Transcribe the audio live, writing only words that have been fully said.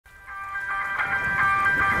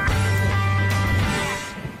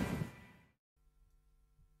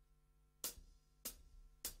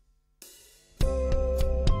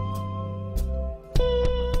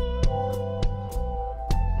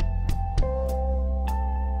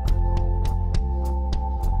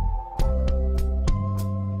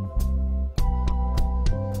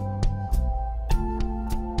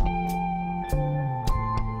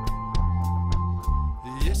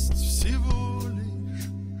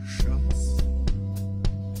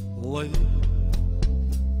лови.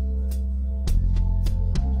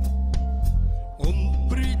 Он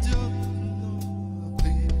придет, но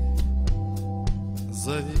ты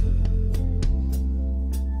зови.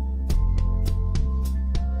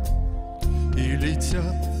 И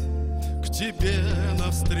летят к тебе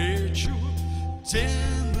навстречу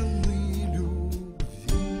демоны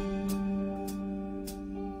любви,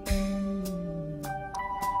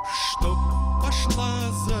 чтоб пошла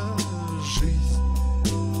за жизнь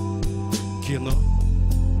кино.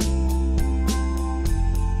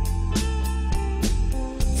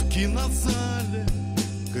 В кинозале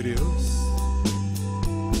грез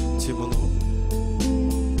темно.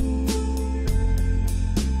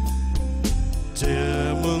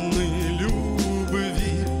 Демоны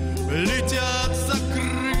любви летят в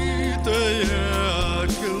закрытое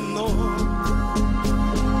окно.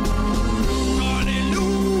 То ли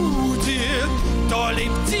люди, то ли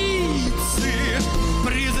птицы,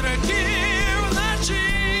 призраки в ночи.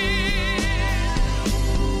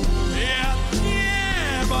 И от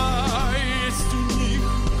неба есть у них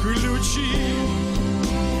ключи.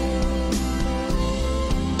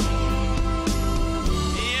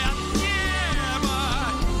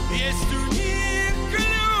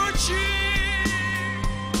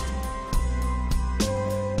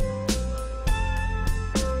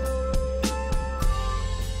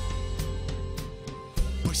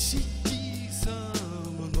 Посиди со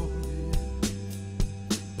мной,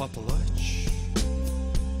 поплачь.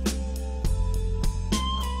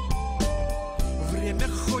 Время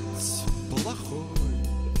хоть плохой,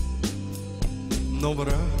 но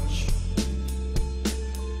врач.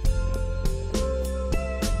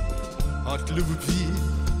 От любви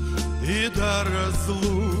и до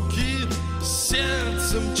разлуки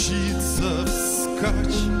сердце мчится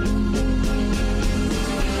вскачь.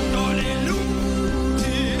 То ли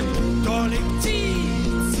люди, то ли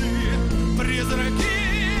птицы, призраки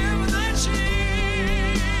в ночи.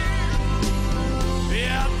 И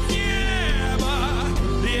от неба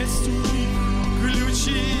есть у них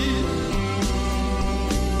ключи.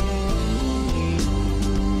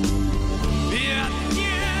 И от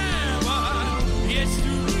неба есть у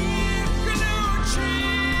них ключи.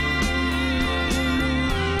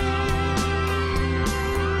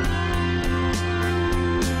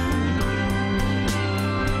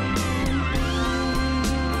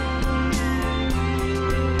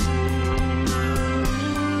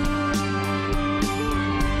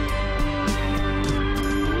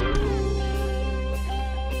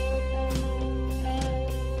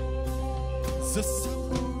 За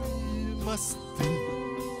собой мосты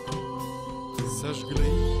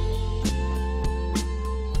сожгли,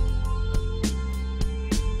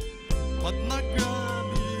 под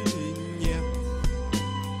ногами нет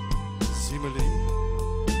земли.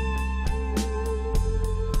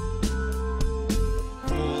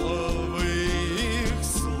 Головы их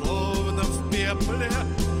словно в пепле,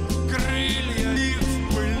 крылья их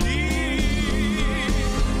в пыли.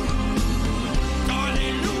 То ли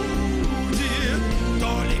люди,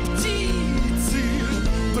 то ли птицы,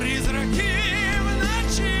 призраки в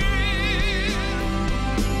ночи.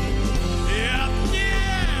 И от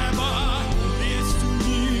неба есть у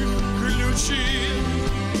них ключи.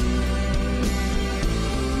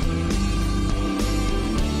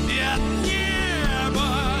 И от неба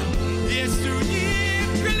есть у них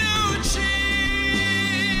ключи.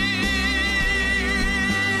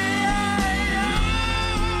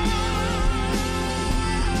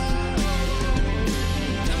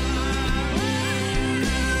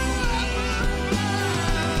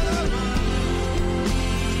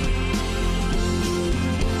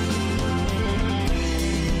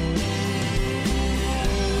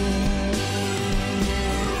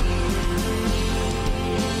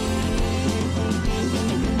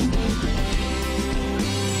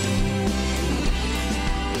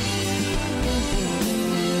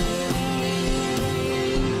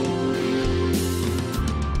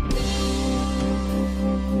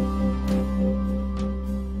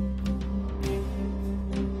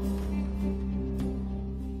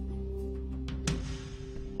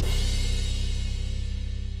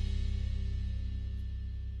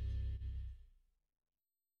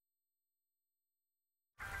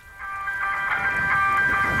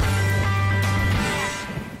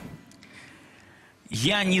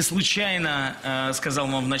 Я не случайно сказал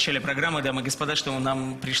вам в начале программы, дамы и господа, что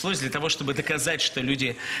нам пришлось для того, чтобы доказать, что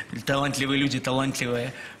люди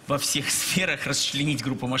талантливые во всех сферах, расчленить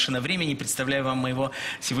группу «Машина времени». Представляю вам моего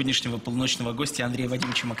сегодняшнего полуночного гостя Андрея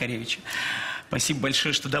Вадимовича Макаревича. Спасибо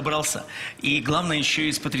большое, что добрался. И главное, еще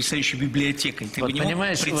и с потрясающей библиотекой. Ты вот не мог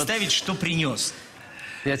представить, что принес?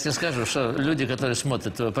 Я тебе скажу, что люди, которые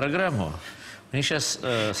смотрят твою программу, мне сейчас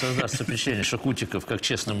создастся впечатление, что Кутиков, как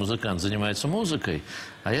честный музыкант, занимается музыкой,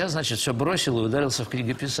 а я, значит, все бросил и ударился в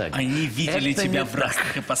книгописание. Они видели Это тебя не в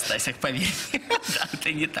разных ипостасях, поверь. Да,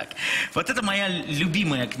 это не так. Вот это моя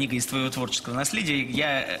любимая книга из твоего творческого наследия.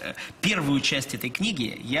 Я первую часть этой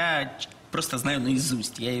книги я просто знаю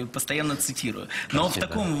наизусть. Я ее постоянно цитирую. Но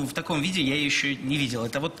в таком виде я ее еще не видел.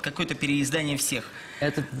 Это вот какое-то переиздание всех.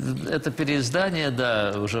 Это переиздание,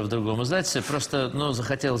 да, уже в другом издательстве. Просто, ну,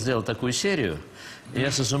 захотел сделать такую серию. И я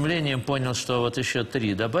с изумлением понял, что вот еще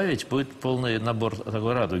 3 добавить, будет полный набор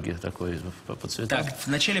такой радуги, такой по цветам. Так,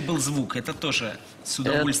 вначале был звук, это тоже с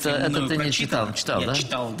удовольствием Это ты не читал, я да?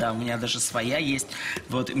 читал, да, у меня даже своя есть.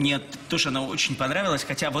 Вот, мне тоже она очень понравилась,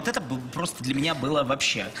 хотя вот это просто для меня было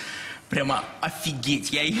вообще прямо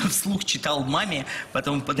офигеть. Я ее вслух читал маме,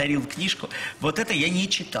 потом подарил книжку. Вот это я не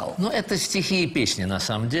читал. Ну, это стихи и песни, на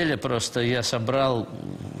самом деле. Просто я собрал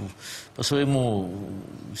по своему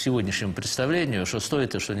сегодняшнему представлению, что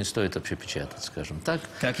стоит и что не стоит вообще печатать, скажем так.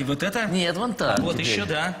 Так, и вот это? Нет, вон так. Вот теперь. еще,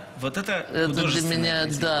 да. Вот это для меня,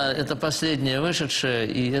 да, это последнее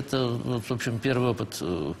вышедшее, и это, вот, в общем, первый опыт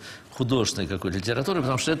художественной какой-то литературы,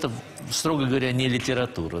 потому что это, строго говоря, не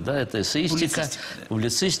литература, да, это эссеистика,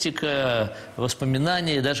 публицистика,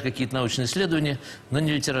 воспоминания, даже какие-то научные исследования, но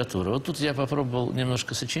не литература. Вот тут я попробовал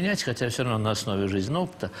немножко сочинять, хотя все равно на основе жизненного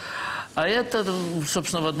опыта. А это,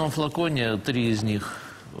 собственно, в одном флаконе 3 из них,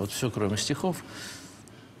 вот все, кроме стихов.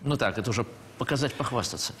 Ну так, это уже показать,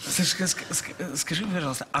 похвастаться. Скажи,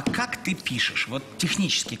 пожалуйста, а как ты пишешь? Вот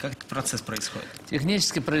технически, как этот процесс происходит?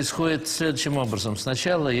 Технически происходит следующим образом.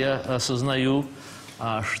 Сначала я осознаю,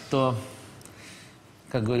 что,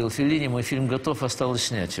 как говорил Феллини, мой фильм готов, осталось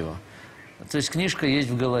снять его. То есть книжка есть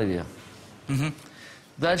в голове. Угу.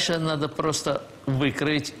 Дальше надо просто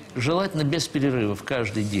выкроить, желательно без перерывов,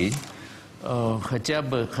 каждый день, хотя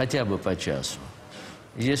бы по часу.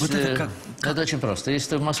 Если... Вот это как? Это очень просто.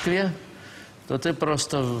 Если ты в Москве, то ты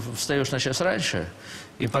просто встаешь на час раньше,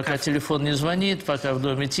 и пока телефон не звонит, пока в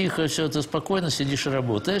доме тихо, все, ты спокойно сидишь и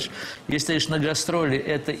работаешь. Если ты идешь на гастроли,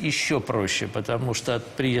 это еще проще, потому что от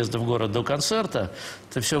приезда в город до концерта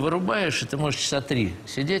ты все вырубаешь, и ты можешь часа 3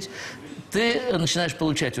 сидеть. Ты начинаешь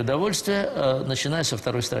получать удовольствие, начиная со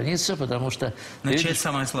 2-й страницы, потому что... Начать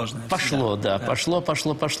самое сложное. Пошло, да,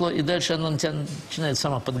 пошло, и дальше она тебя начинает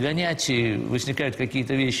сама подгонять, и возникают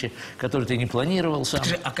какие-то вещи, которые ты не планировал сам.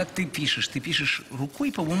 Скажи, а как ты пишешь? Ты пишешь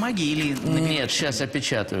рукой по бумаге или... Нет, сейчас я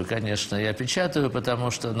печатаю, конечно, я печатаю,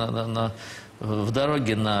 потому что в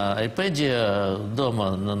дороге на iPad,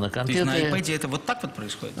 дома на компьютере... То есть на iPad это вот так вот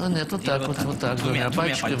происходит? Ну, нет, вот так, вот так, двумя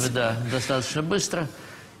пальчиками, да, достаточно быстро.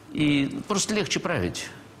 И просто легче править,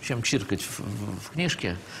 чем чиркать в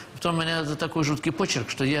книжке. Потом у меня такой жуткий почерк,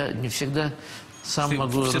 что я не всегда сам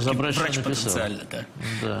могу разобрать, что написал. Потенциально, да.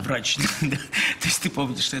 Да. Врач. Да. То есть ты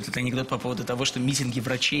помнишь, что этот анекдот по поводу того, что митинги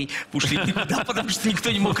врачей ушли никуда, потому что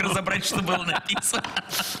никто не мог разобрать, что было написано.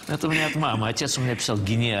 Это у меня от мамы. Отец у меня писал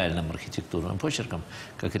гениальным архитектурным почерком,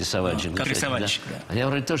 как рисовальщик. Как рисовальщик, да. А я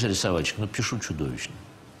вроде тоже рисовальщик, но пишу чудовищно.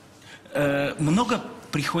 Много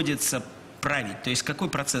приходится править? То есть какой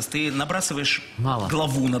процесс? Ты набрасываешь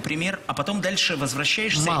главу, например, а потом дальше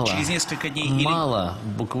возвращаешься через несколько дней? Мало.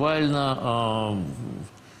 Буквально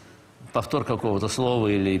повтор какого-то слова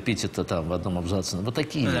или эпитета там в одном абзаце. Вот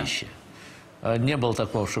такие вещи. Не было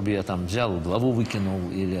такого, чтобы я там взял, главу выкинул.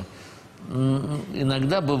 Или...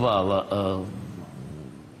 Иногда бывало,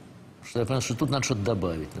 что я понял, что тут надо что-то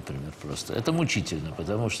добавить, например, просто. Это мучительно,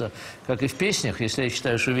 потому что, как и в песнях, если я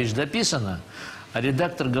считаю, что вещь дописана, а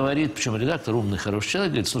редактор говорит, причем редактор умный, хороший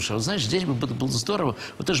человек, говорит, слушай, а вот знаешь, здесь бы было здорово,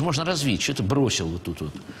 вот это же можно развить, что ты бросил вот тут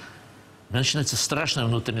вот. У меня начинается страшное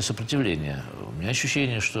внутреннее сопротивление. У меня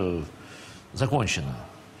ощущение, что закончено.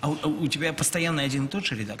 А у тебя постоянно один и тот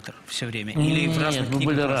же редактор все время? Или в разных книгах? Нет,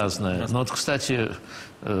 были разные. Но вот, кстати,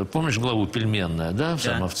 помнишь главу «Пельменная», да, в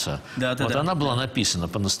 «Самовца»? Да. Она была написана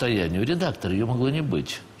по настоянию редактора, ее могло не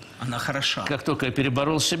быть. Она хороша. Как только я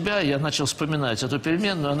переборол себя, я начал вспоминать эту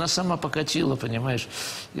пельменную, она сама покатила, понимаешь,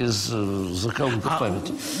 из закоулков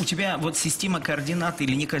памяти. У тебя вот система координат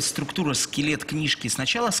или некая структура, скелет книжки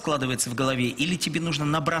сначала складывается в голове, или тебе нужно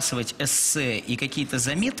набрасывать эссе и какие-то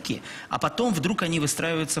заметки, а потом вдруг они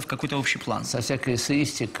выстраиваются в какой-то общий план? Со всякой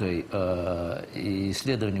эссеистикой и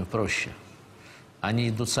исследованием проще. Они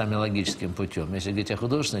идут сами логическим путем. Если говорить о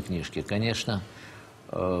художественной книжке, конечно...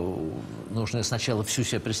 нужно сначала всю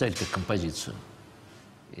себя представить как композицию.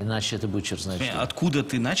 Иначе это будет черт знает что. Откуда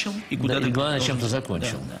ты начал и куда Да, ты... и главное, чем ты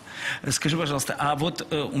закончил. Да, да. Скажи, пожалуйста, а вот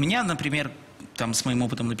у меня, например, там с моим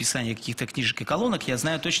опытом написания каких-то книжек и колонок, я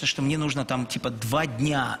знаю точно, что мне нужно там типа 2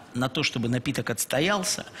 дня на то, чтобы напиток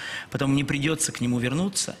отстоялся, потом мне придется к нему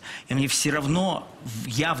вернуться, и мне все равно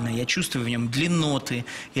явно, я чувствую в нем длинноты,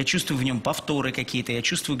 я чувствую в нем повторы какие-то, я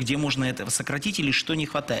чувствую, где можно этого сократить или что не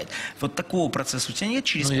хватает. Вот такого процесса у тебя нет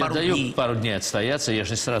через пару дней? Я даю пару дней отстояться, я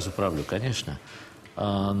же не сразу правлю, конечно.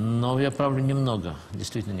 Но я правлю немного,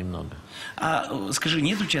 действительно немного. А скажи,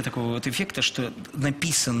 нет у тебя такого вот эффекта, что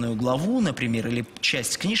написанную главу, например, или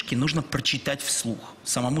часть книжки нужно прочитать вслух?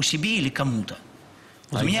 Самому себе или кому-то?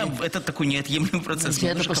 Вот у меня это такой неотъемлемый процесс.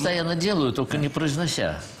 Я это постоянно делаю, только не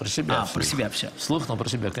произнося. Про себя. Про себя все. Вслух, но про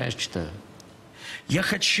себя, конечно, читаю. Я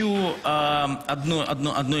хочу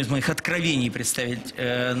одно из моих откровений представить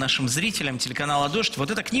нашим зрителям телеканала «Дождь».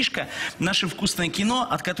 Вот эта книжка «Наше вкусное кино»,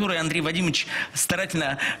 от которой Андрей Вадимович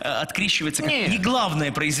старательно открещивается как не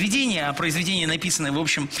главное произведение, а произведение, написанное, в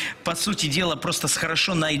общем, по сути дела, просто с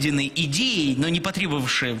хорошо найденной идеей, но не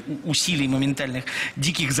потребовавшее усилий моментальных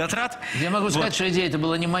диких затрат. Я могу сказать, что идея это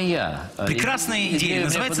была не моя. Прекрасная идея.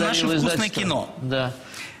 Называется «Наше вкусное кино». Да.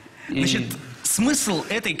 Значит, смысл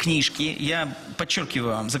этой книжки, я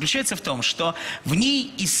подчеркиваю вам, заключается в том, что в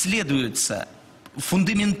ней исследуются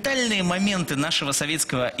фундаментальные моменты нашего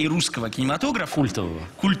советского и русского кинематографа.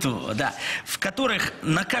 Культового, да. В которых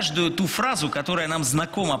на каждую ту фразу, которая нам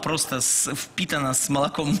знакома, просто впитана с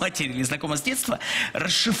молоком матери или знакома с детства,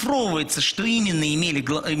 расшифровывается, что именно имели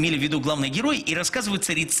в виду главный герой, и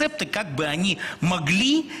рассказываются рецепты, как бы они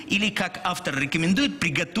могли, или как автор рекомендует,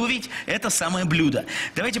 приготовить это самое блюдо.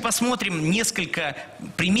 Давайте посмотрим несколько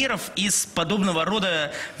примеров из подобного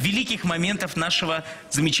рода великих моментов нашего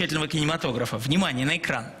замечательного кинематографа. Внимание на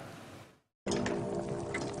экран.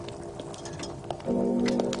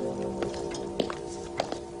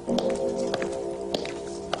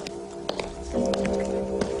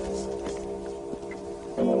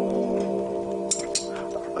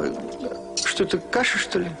 Что это, каша,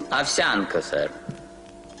 что ли? Овсянка, сэр.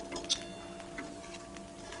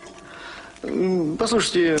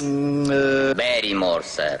 Послушайте... Берримор,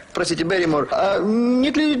 сэр. Простите, Берримор, а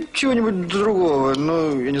нет ли чего-нибудь другого?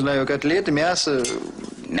 Ну, я не знаю, котлеты, мясо...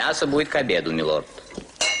 Мясо будет к обеду, милорд.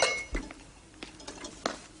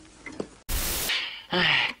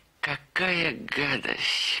 Какая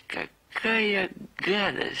гадость, какая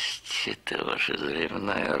гадость, это ваша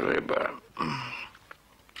заливная рыба.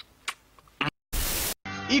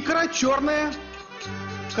 Икра черная,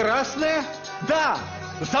 красная, да,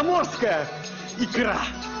 заморская икра.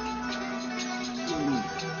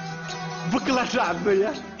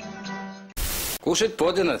 Баклажанная. Кушать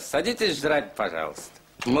подано. Садитесь жрать, пожалуйста.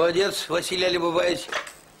 Молодец, Василий Алибабаевич.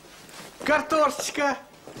 Картошечка.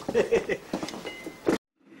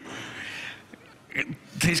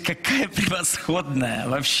 То есть какая превосходная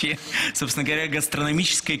вообще, собственно говоря,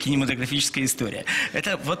 гастрономическая кинематографическая история.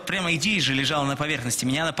 Это вот прямо идея же лежала на поверхности.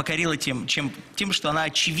 Меня она покорила тем, что она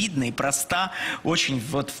очевидна и проста очень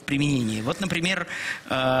вот в применении. Вот, например,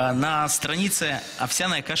 на странице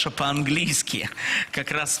 «Овсяная каша по-английски».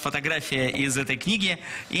 Как раз фотография из этой книги.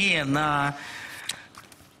 И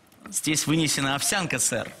здесь вынесена овсянка,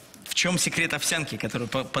 сэр. В чем секрет овсянки, которую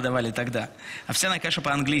подавали тогда? Овсяная каша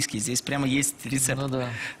по-английски. Здесь прямо есть рецепт. Ну да.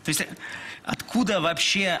 То есть откуда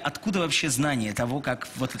вообще знание того, как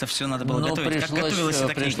вот это все надо было готовить? Как готовилась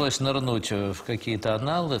эта книга? Пришлось нырнуть в какие-то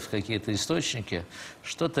аналы, в какие-то источники.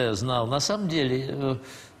 Что-то я знал. На самом деле,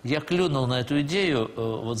 я клюнул на эту идею,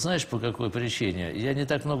 вот знаешь, по какой причине? Я не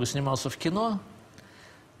так много снимался в кино,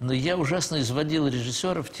 но я ужасно изводил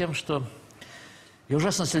режиссеров тем, что я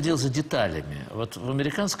ужасно следил за деталями. Вот в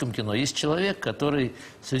американском кино есть человек, который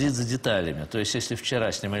следит за деталями. То есть, если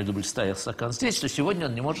вчера снимали дубль «Стоял стакан здесь», то сегодня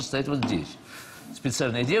он не может стоять вот здесь.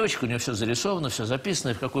 Специальная девочка, у нее все зарисовано, все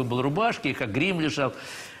записано, и в какой он был рубашке, и как грим лежал.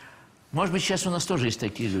 Может быть, сейчас у нас тоже есть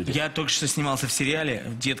такие люди. Я только что снимался в сериале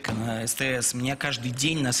 «Детка» на СТС. Меня каждый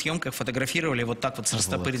день на съемках фотографировали вот так вот с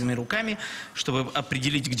растопыренными руками, чтобы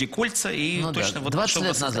определить, где кольца, и точно вот... 20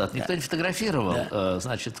 лет назад никто не фотографировал,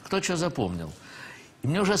 значит, кто что запомнил. И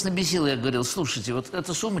меня ужасно бесило, я говорил, слушайте, вот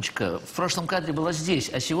эта сумочка в прошлом кадре была здесь,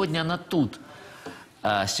 а сегодня она тут.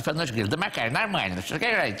 А Стефанович говорит, да, Макар, нормально,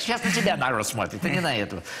 сейчас на тебя народ смотрит, а не на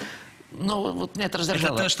этого. Ну, вот меня это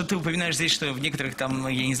раздражало. Это то, что ты упоминаешь здесь, что в некоторых, там,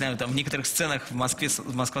 я не знаю, там, в некоторых сценах в Москве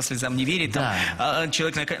 «Москва слезам не верит», да. Там,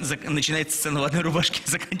 человек начинает сцену в одной рубашке,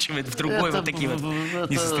 заканчивает в другой, вот такие вот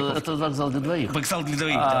несостыковки. Это вокзал для двоих. Вокзал для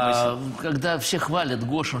двоих, да. Когда все хвалят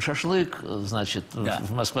Гошин шашлык, значит,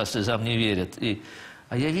 в «Москва слезам не верит»,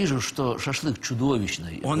 а я вижу, что шашлык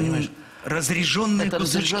чудовищный. Он разреженные это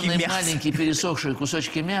кусочки разреженные мяса. маленькие пересохшие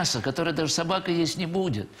кусочки мяса, которые даже собака есть не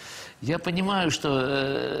будет. Я понимаю, что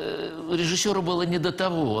режиссеру было не до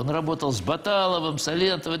того. Он работал с Баталовым, с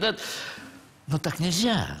Алентовой, да? Но так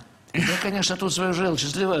нельзя. Я, конечно, тут свою желчь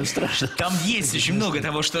изливаю страшно. Там есть очень много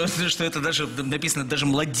того, что это даже написано, даже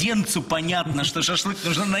младенцу понятно, что шашлык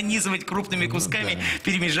нужно нанизывать крупными кусками,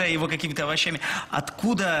 перемежая его какими-то овощами.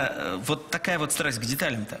 Откуда вот такая вот страсть к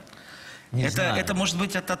деталям-то? Это может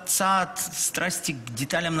быть от отца, от страсти к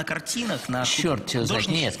деталям на картинах? Черт тебя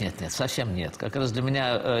знает. Нет, совсем нет. Как раз для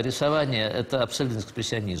меня рисование – это абсолютный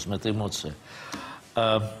экспрессионизм, это эмоция.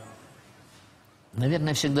 Наверное,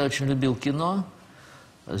 я всегда очень любил кино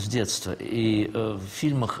с детства. И в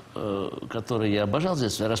фильмах, которые я обожал с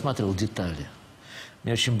детства, я рассматривал детали.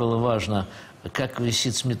 Мне очень было важно, как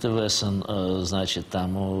висит Смит и Вессон, значит,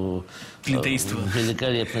 там у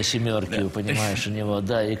великолепной семерки, понимаешь, у него,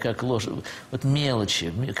 да, и как ложь. Вот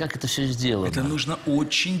мелочи, как это все сделано. Это нужно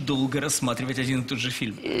очень долго рассматривать один и тот же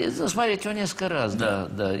фильм. И смотреть его несколько раз,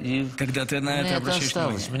 да. И когда ты на это обращаешь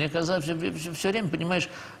внимание. Мне казалось, все время, понимаешь,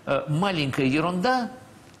 маленькая ерунда,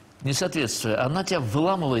 несоответствие, она тебя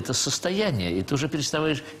выламывает из состояния, и ты уже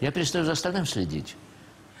перестаешь, я перестаю за остальным следить.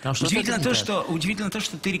 Удивительно то,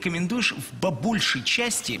 что ты рекомендуешь по большей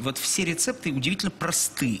части, вот все рецепты удивительно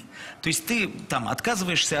просты. То есть ты там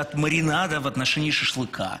отказываешься от маринада в отношении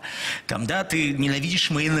шашлыка. Там, да, ты ненавидишь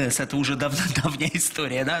майонез, это уже давняя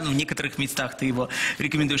история, да, но в некоторых местах ты его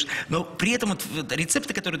рекомендуешь. Но при этом вот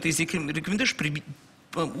рецепты, которые ты рекомендуешь,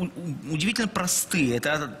 удивительно простые.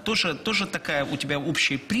 Это тоже такая у тебя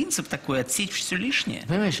общий принцип такой, отсечь все лишнее?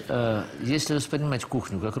 Понимаешь, если воспринимать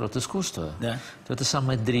кухню как род искусства, да, то это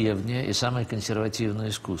самое древнее и самое консервативное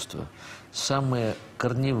искусство. Самые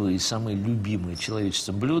корневые, самые любимые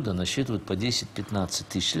человечеством блюда насчитывают по 10-15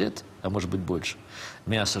 тысяч лет, а может быть больше.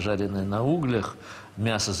 Мясо, жареное на углях,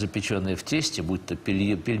 мясо, запеченное в тесте, будь то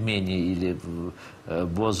пельмени или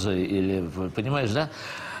бозы, или, понимаешь, да?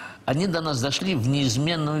 Они до нас дошли в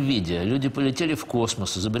неизменном виде. Люди полетели в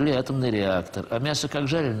космос, изобрели атомный реактор. А мясо как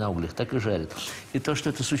жарили на углях, так и жарят. И то,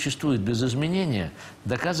 что это существует без изменения,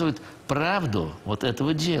 доказывает правду вот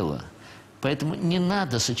этого дела. Поэтому не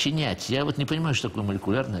надо сочинять. Я вот не понимаю, что такое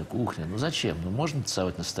молекулярная кухня. Ну зачем? Ну можно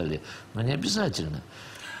рисовать на столе, но не обязательно.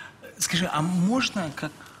 Скажи, а можно,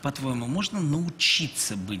 как по-твоему, можно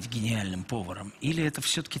научиться быть гениальным поваром? Или это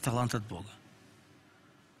все-таки талант от Бога?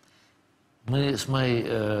 Мы с моей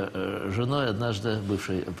женой однажды,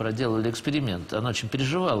 бывшей, проделали эксперимент. Она очень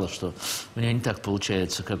переживала, что у нее не так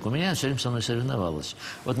получается, как у меня, все время со мной соревновалась.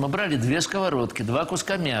 Вот мы брали 2 сковородки, 2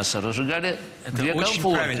 куска мяса, разжигали 2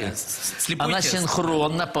 конфорки. Она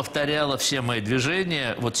синхронно повторяла все мои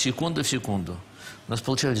движения, вот секунда в секунду. У нас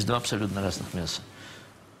получались 2 абсолютно разных мяса.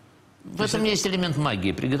 В этом есть элемент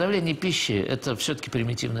магии. Приготовление пищи – это все-таки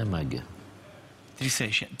примитивная магия.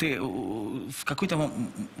 Потрясающе. Ты в какой-то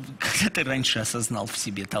момент, когда ты раньше осознал в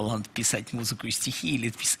себе талант писать музыку и стихи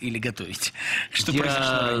или готовить? Что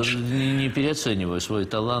произошло раньше? Я не переоцениваю свой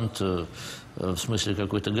талант в смысле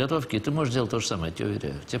какой-то готовки. Ты можешь делать то же самое, я тебе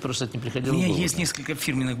уверяю. Тебе просто это не приходило в голову. У меня есть несколько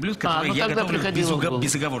фирменных блюд, которые я готовлю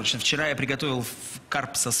безоговорочно. Вчера я приготовил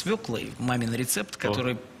карп со свеклой, мамин рецепт,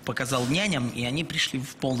 который показал няням, и они пришли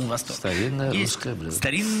в полный восторг. Старинное русское блюдо.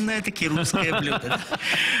 Старинное таки русское блюдо.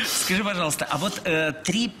 Скажи, пожалуйста, а вот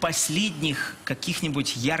 3 последних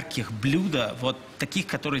каких-нибудь ярких блюда, вот таких,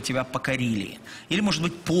 которые тебя покорили? Или, может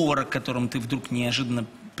быть, повара, к которому ты вдруг неожиданно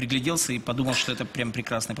пригляделся и подумал, что это прям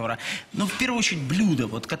прекрасные повара. Но в первую очередь блюда,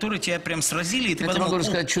 вот, которые тебя прям сразили, и ты подумал... Я могу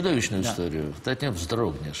рассказать чудовищную историю. Ты от нее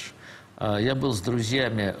вздрогнешь. Я был с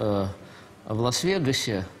друзьями в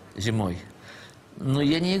Лас-Вегасе зимой. Но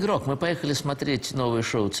я не игрок. Мы поехали смотреть новое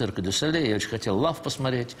шоу «Цирка дю Солей». Я очень хотел «Лав»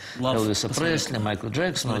 посмотреть. Элвиса Пресли, Майкла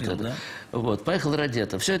Джексона. Вот, поехал ради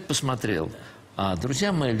этого. Все это посмотрел. А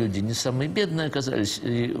друзья мои, люди не самые бедные оказались.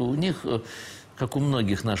 И у них, как у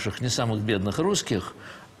многих наших не самых бедных русских,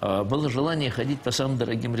 было желание ходить по самым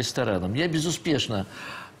дорогим ресторанам. Я безуспешно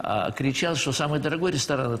кричал, что самый дорогой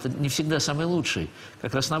ресторан – это не всегда самый лучший.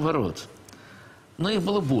 Как раз наоборот. Но их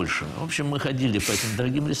было больше. В общем, мы ходили по этим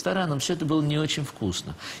дорогим ресторанам, все это было не очень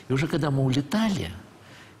вкусно. И уже когда мы улетали,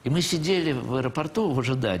 и мы сидели в аэропорту в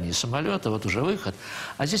ожидании самолета, вот уже выход,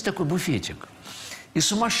 а здесь такой буфетик. И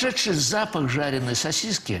сумасшедший запах жареной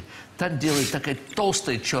сосиски там делает такая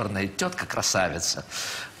толстая черная тетка-красавица.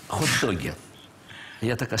 Хот-доги.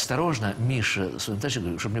 Я так осторожно, Миша, своим товарищем,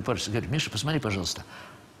 говорю, чтобы мне парень говорит: Миша, посмотри, пожалуйста,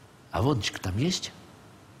 а водочка там есть?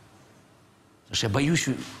 Потому что я боюсь,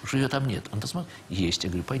 что ее там нет. Он посмотрит: есть. Я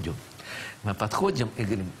говорю: пойдем. Мы подходим и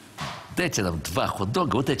говорим: дайте нам 2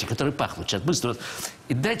 хот-дога, вот эти, которые пахнут сейчас быстро.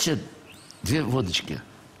 И дайте 2 водочки.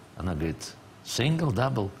 Она говорит: Сингл,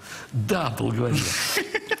 дабл. Дабл, говорит.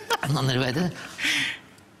 Она наливает, да?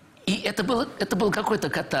 И это был какой-то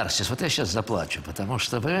катарсис. Вот я сейчас заплачу, потому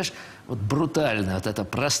что, понимаешь, вот брутальная вот эта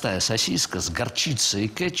простая сосиска с горчицей и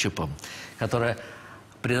кетчупом, которая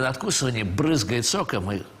при надкусывании брызгает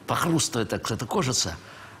соком и похрустывает так, эта кожица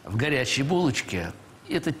в горячей булочке.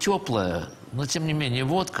 И это теплая, но тем не менее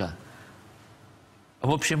водка.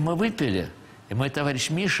 В общем, мы выпили, и мой товарищ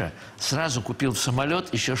Миша сразу купил в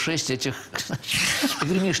самолет еще 6 этих. Я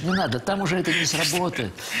говорю, Миш, не надо, там уже это не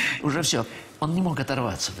сработает. Уже все. Он не мог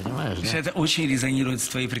оторваться, понимаешь? Да? Это очень резонирует с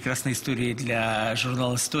твоей прекрасной историей для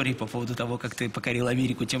журнала «Истории» по поводу того, как ты покорил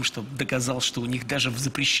Америку тем, что доказал, что у них даже в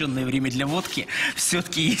запрещенное время для водки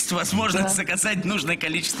все-таки есть возможность заказать нужное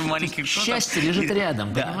количество маленьких шотов. Счастье лежит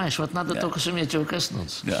рядом, понимаешь? Вот надо только суметь его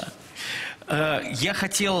коснуться. Да. Я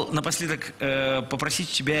хотел напоследок попросить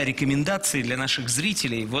у тебя рекомендации для наших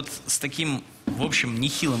зрителей. Вот с таким, в общем,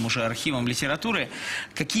 нехилым уже архивом литературы.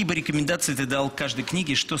 Какие бы рекомендации ты дал каждой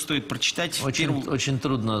книге? Что стоит прочитать? Очень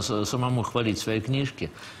трудно самому хвалить свои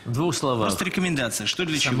книжки. В 2 словах. Просто рекомендация. Что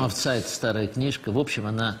для чего? «Самовца» — это старая книжка. В общем,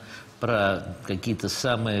 она про какие-то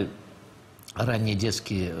самые ранние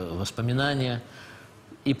детские воспоминания.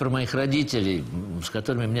 И про моих родителей, с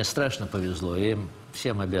которыми мне страшно повезло. Я им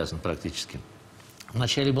всем обязан практически.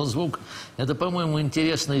 Вначале был звук. Это, по-моему,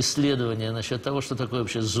 интересное исследование насчет того, что такое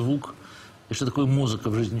вообще звук и что такое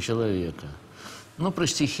музыка в жизни человека. Ну, про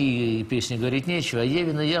стихи и песни говорить нечего. А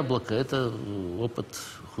 «Евино яблоко» — это опыт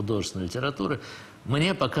художественной литературы.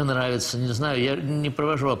 Мне пока нравится, не знаю, я не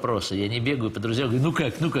провожу опросы, я не бегаю по друзьям, говорю, ну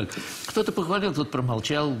как, ну как. Кто-то похвалил, кто-то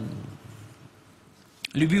промолчал.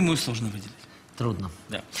 Любимую сложно выделить. Трудно.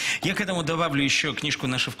 Да. Я к этому добавлю еще книжку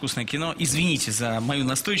 «Наше вкусное кино». Извините за мою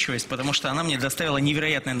настойчивость, потому что она мне доставила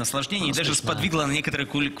невероятное наслаждение и даже сподвигла на некоторые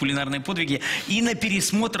кулинарные подвиги и на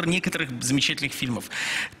пересмотр некоторых замечательных фильмов.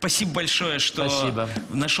 Спасибо большое, что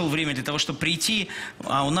нашел время для того, чтобы прийти.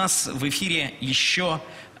 А у нас в эфире еще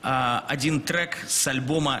один трек с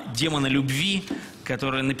альбома «Демона любви»,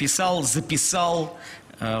 который написал, записал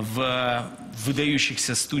в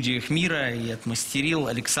выдающихся студиях мира и отмастерил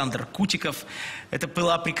Александр Кутиков. Это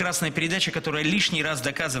была прекрасная передача, которая лишний раз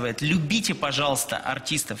доказывает: любите, пожалуйста,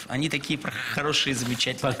 артистов. Они такие хорошие и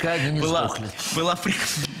замечательные. Пока они не сдохли.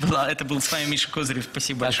 Это был с вами Миша Козырев.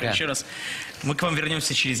 Спасибо большое еще раз. Мы к вам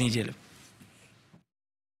вернемся через неделю.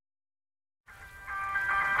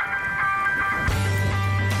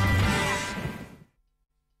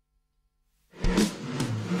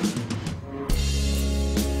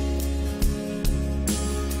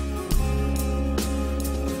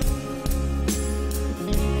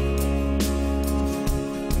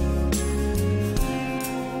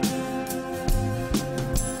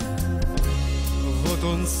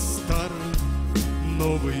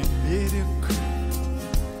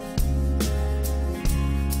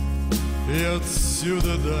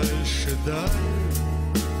 Отсюда дальше даль.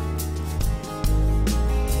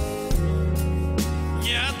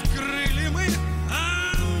 Не открыли мы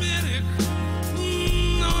Америк,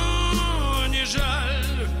 но не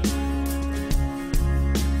жаль.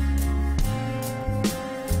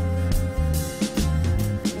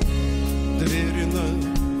 Двери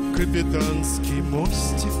на капитанский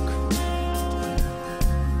мостик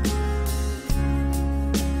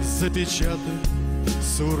запечатаны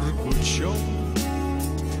сургучом.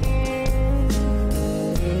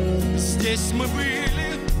 Здесь мы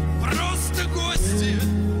были просто гости,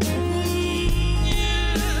 не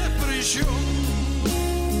при чем.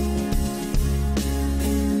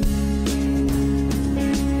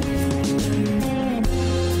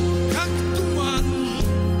 Как туман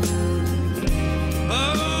в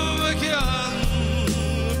океан,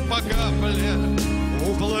 по капле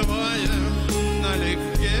уплывая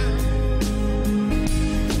налегке.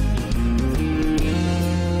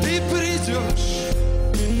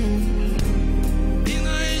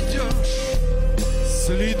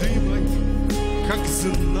 Следы мои, как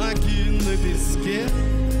знаки на песке.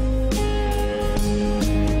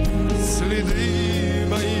 Следы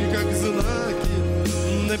мои, как знаки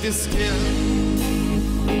на песке.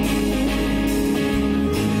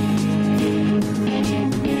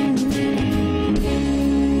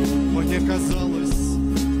 Мне казалось,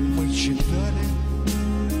 мы читали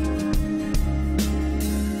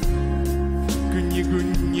книгу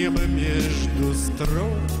 «Небо между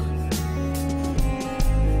строк».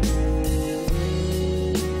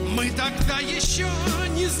 Тогда еще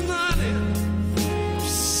не знали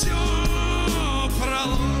все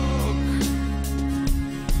пролог.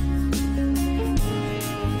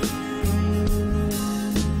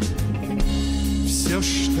 Все,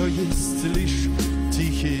 что есть, лишь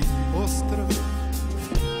тихий остров,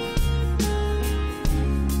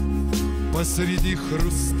 посреди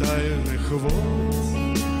хрустальных вод.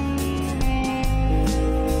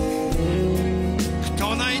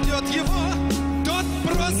 Кто найдет его, тот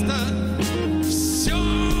просто все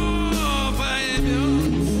поймет.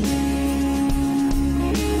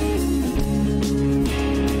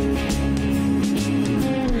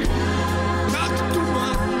 Как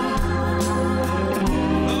туман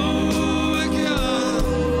в океан,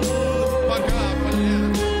 по капле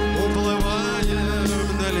уплываем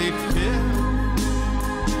налегке.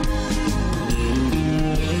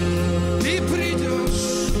 Ты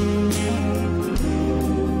придешь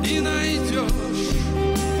и найдешь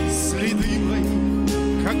следы мои,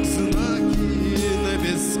 как знаки на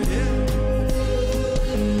песке.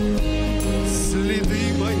 Следы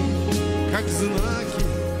мои, как знаки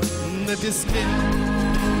на песке.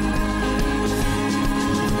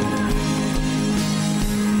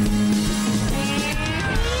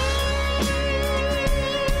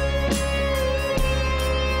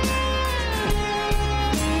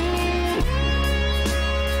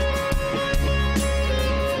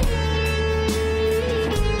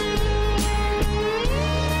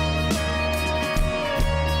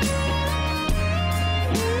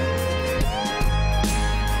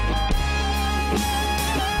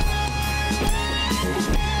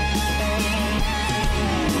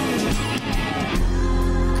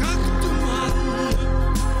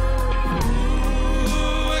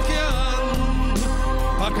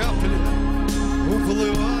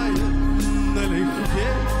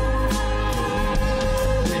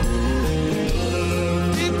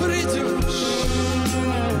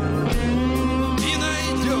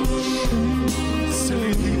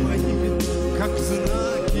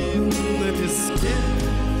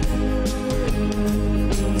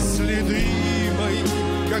 Следы мои,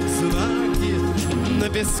 как знаки на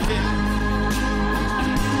песке.